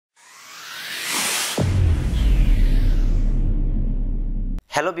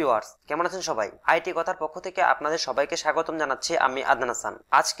Hello viewers, কেমন আছেন সবাই? আইটি কথার পক্ষ থেকে আপনাদের সবাইকে স্বাগতম জানাচ্ছি। আমি আদনান হাসান।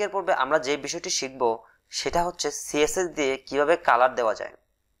 আজকের পর্বে আমরা যে বিষয়টি শিখব সেটা হচ্ছে সিএসএস দিয়ে কিভাবে কালার দেওয়া যায়।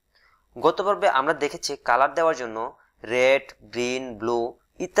 গত পর্বে আমরা দেখেছি কালার দেওয়ার জন্য রেড, গ্রিন, ব্লু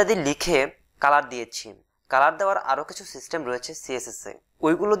ইত্যাদি লিখে কালার দিয়েছি। কালার দেওয়ার আরো কিছু সিস্টেম রয়েছে সিএসএস এ,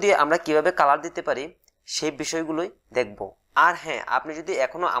 ওইগুলো দিয়ে আমরা কিভাবে কালার দিতে পারি সেই বিষয়গুলোই দেখব। আর হ্যাঁ, আপনি যদি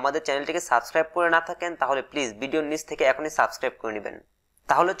এখনো আমাদের চ্যানেলটিকে সাবস্ক্রাইব করে না থাকেন তাহলে প্লিজ ভিডিওর নিচ থেকে এখনই সাবস্ক্রাইব করে নেবেন।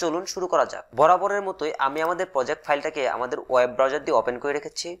 তাহলে চলুন শুরু করা যাক। বরাবরের মতোই আমি আমাদের প্রজেক্ট ফাইলটাকে আমাদের ওয়েব ব্রাউজার দিয়ে ওপেন করে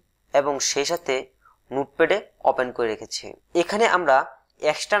রেখেছি এবং সেই সাথে নোটপ্যাডে ওপেন করে রেখেছি। এখানে আমরা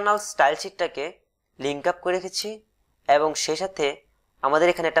এক্সটার্নাল স্টাইল শিটটাকে লিঙ্ক আপ করে রেখেছি এবং সেই সাথে আমাদের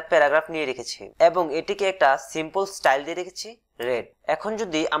এখানে একটা প্যারাগ্রাফ নিয়ে রেখেছি এবং এটিকে একটা সিম্পল স্টাইল দিয়ে রেখেছি রেড। এখন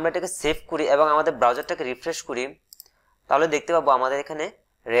যদি আমরা এটাকে সেভ করি এবং আমাদের ব্রাউজারটাকে রিফ্রেশ করি তাহলে দেখতে পাবো আমাদের এখানে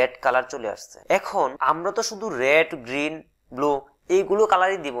রেড কালার চলে আসছে। এখন আমরা তো শুধু রেড, গ্রিন, ব্লু এইগুলো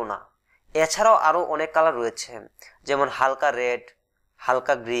কালারই দিব না, এছাড়াও আরো অনেক কালার রয়েছে, যেমন হালকা রেড,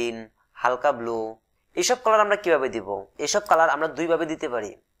 হালকা গ্রিন, হালকা ব্লু। এইসব কালার আমরা কিভাবে দিব? এসব কালার আমরা দুইভাবে দিতে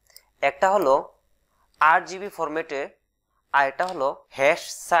পারি। একটা হলো RGB ফরম্যাটে আর একটা হলো হ্যাশ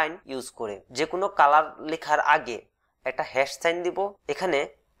সাইন ইউজ করে। যে কোনো কালার লেখার আগে একটা হ্যাশ সাইন দিব। এখানে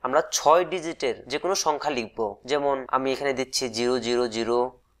আমরা 6 ডিজিটের যে কোনো সংখ্যা লিখব, যেমন আমি এখানে দিচ্ছি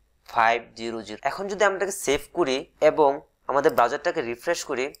 000500। এখন যদি আমরা এটাকে সেভ করি এবং আমাদের ব্রাউজারটাকে রিফ্রেশ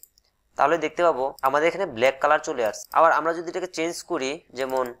করি তাহলে দেখতে পাবো আমাদের এখানে ব্ল্যাক কালার চলে আসছে। আবার আমরা যদি এটাকে চেঞ্জ করি,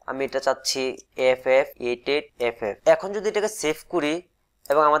 যেমন আমি এটা চাচ্ছি FF88FF। এখন যদি এটাকে সেভ করি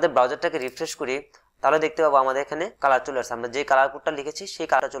এবং আমাদের ব্রাউজারটাকে রিফ্রেশ করি তাহলে দেখতে পাবো আমাদের এখানে কালার চলে আসছে। আমরা যে কালার কোডটা লিখেছি সেই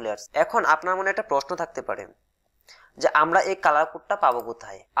কালার চলে আসছে। এখন আপনার মনে একটা প্রশ্ন থাকতে পারে যে আমরা এই কালার কোডটা পাবো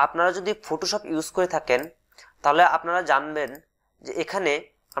কোথায়? আপনারা যদি ফটোশপ ইউজ করে থাকেন তাহলে আপনারা জানবেন যে এখানে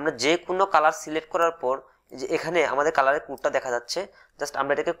আমরা যে কোনো কালার সিলেক্ট করার পর যে এখানে আমাদের কালারের কোডটা দেখা যাচ্ছে। জাস্ট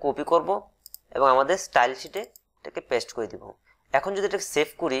আমরা এটাকে কপি করব এবং আমাদের স্টাইল শিটে এটাকে পেস্ট করে দিব। এখন যদি এটাকে সেভ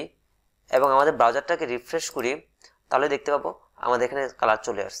করি এবং আমাদের ব্রাউজারটাকে রিফ্রেশ করি তাহলে দেখতে পাবো আমাদের এখানে কালার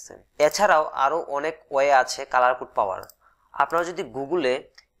চলে আসছে। এছাড়াও আরো অনেক ওয়ে আছে কালার কোড পাওয়ার। আপনারা যদি গুগলে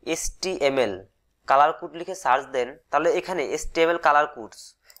HTML কালার কোড লিখে সার্চ দেন তাহলে এখানে HTML কালার কোডস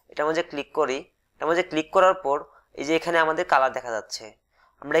এটার মধ্যে ক্লিক করি। এটার মধ্যে ক্লিক করার পর এই যে এখানে আমাদের কালার দেখা যাচ্ছে।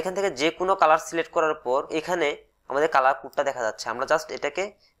 আমরা এখান থেকে যে কোনো কালার সিলেক্ট করার পর এখানে আমাদের কালার কোডটা দেখা যাচ্ছে। আমরা জাস্ট এটাকে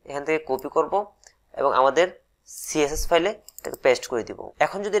এখান থেকে কপি করব এবং আমাদের CSS ফাইলে এটাকে পেস্ট করে দিব।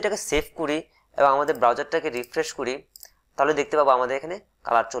 এখন যদি এটাকে সেভ করি এবং আমাদের ব্রাউজারটাকে রিফ্রেশ করি তাহলে দেখতে পাবো আমাদের এখানে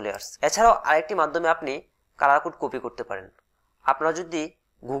কালার চলে আসছে। এছাড়াও আরেকটি মাধ্যমে আপনি কালার কোড কপি করতে পারেন। আপনারা যদি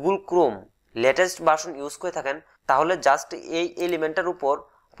Google Chrome latest version use করে থাকেন তাহলে জাস্ট এই এলিমেন্টের উপর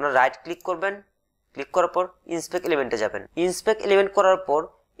আপনারা রাইট ক্লিক করবেন। ক্লিক করার পর ইন্সপেক্ট এলিমেন্টে যাবেন। ইন্সপেক্ট এলিমেন্ট করার পর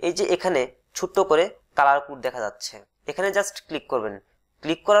এই যে এখানে ছোট্ট করে কালার কোড দেখা যাচ্ছে, এখানে জাস্ট ক্লিক করবেন।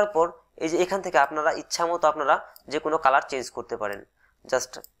 ক্লিক করার পর এই যে এখান থেকে আপনারা ইচ্ছা মতো আপনারা যে কোনো কালার চেঞ্জ করতে পারেন।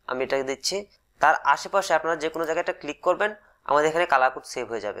 জাস্ট আমি এটাকে দিচ্ছি, তার আশেপাশে আপনারা যে কোনো জায়গায় ক্লিক করবেন, আমাদের এখানে কালার কোড সেভ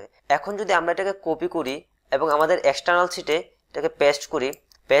হয়ে যাবে। এখন যদি আমরা এটাকে কপি করি এবং আমাদের এক্সটার্নাল শিটে এটাকে পেস্ট করি,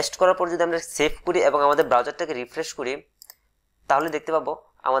 পেস্ট করার পর যদি আমরা সেভ করি এবং আমাদের ব্রাউজারটাকে রিফ্রেশ করি তাহলে দেখতে পাবো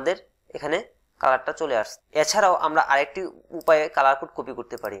আমাদের এখানে কালারটা চলে আসছে। এছাড়াও আমরা আরেকটি উপায়ে কালার কোড কপি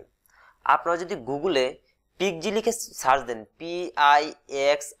করতে পারি। আপনারা যদি গুগলে পিকজি লিখে সার্চ দেন,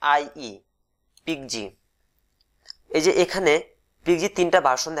 PIXIE পিকজি, এই যে এখানে পিকজি 3টা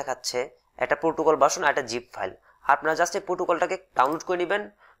ভার্সন দেখাচ্ছে, একটা প্রোটোকল ভার্সন আর একটা জিপ ফাইল। আপনারা জাস্ট এই প্রোটোকলটাকে ডাউনলোড করে নেবেন।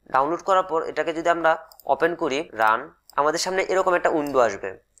 ডাউনলোড করার পর এটাকে যদি আমরা ওপেন করি, রান, আমাদের সামনে এরকম একটা উইন্ডো আসবে।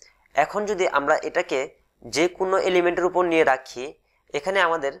 এখন যদি আমরা এটাকে যে কোনো এলিমেন্টের উপর নিয়ে রাখি এখানে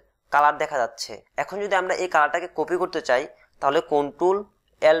আমাদের কালার দেখা যাচ্ছে। এখন যদি আমরা এই কালারটাকে কপি করতে চাই তাহলে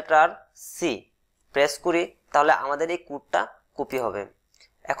Ctrl+Alt+C প্রেস করি তাহলে আমাদের এই কোডটা কপি হবে।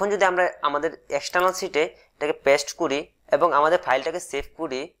 এখন যদি আমরা আমাদের এক্সটার্নাল শিটে এটাকে পেস্ট করি এবং আমাদের ফাইলটাকে সেভ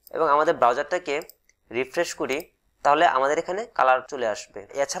করি এবং আমাদের ব্রাউজারটাকে রিফ্রেশ করি তাহলে আমাদের এখানে কালার চলে আসবে।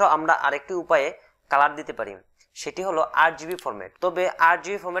 এছাড়াও আমরা আরেকটি উপায়ে কালার দিতে পারি, সেটি হলো RGB ফরম্যাট। তবে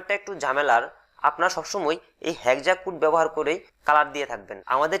RGB ফরম্যাটটা একটু ঝামেলার। আপনারা সবসময় এই হ্যাকজাক কোড ব্যবহার করেই কালার দিয়ে থাকবেন।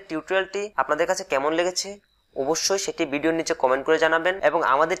 আমাদের টিউটোরিয়ালটি আপনাদের কাছে কেমন লেগেছে অবশ্যই সেটি ভিডিওর নিচে কমেন্ট করে জানাবেন এবং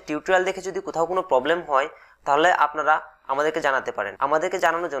আমাদের টিউটোরিয়াল দেখে যদি কোথাও কোনো প্রবলেম হয় তাহলে আপনারা আমাদেরকে জানাতে পারেন। আমাদেরকে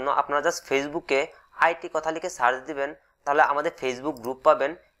জানানোর জন্য আপনারা জাস্ট ফেসবুকে আইটি কথা লিখে সার্চ দিবেন, তাহলে আমাদের ফেসবুক গ্রুপ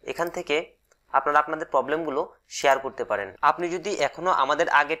পাবেন। এখান থেকে আপনারা আপনাদের প্রবলেমগুলো শেয়ার করতে পারেন। আপনি যদি এখনো আমাদের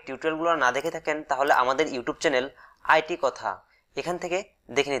আগের টিউটোরিয়ালগুলো না দেখে থাকেন তাহলে আমাদের ইউটিউব চ্যানেল আইটি কথা এখান থেকে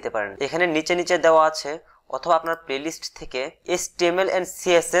দেখে নিতে পারেন। এখানে নিচে নিচে দেওয়া আছে, অথবা আপনার প্লেলিস্ট থেকে HTML and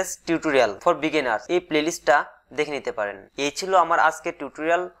CSS tutorial for beginners এই প্লেলিস্টটা দেখে নিতে পারেন। এই ছিল আমার আজকের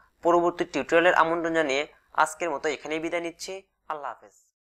টিউটোরিয়াল। পরবর্তী টিউটোরিয়ালের আমন্ত্রণ জানিয়ে আজকের মতো এখানেই বিদায় নিচ্ছি। আল্লাহ হাফেজ।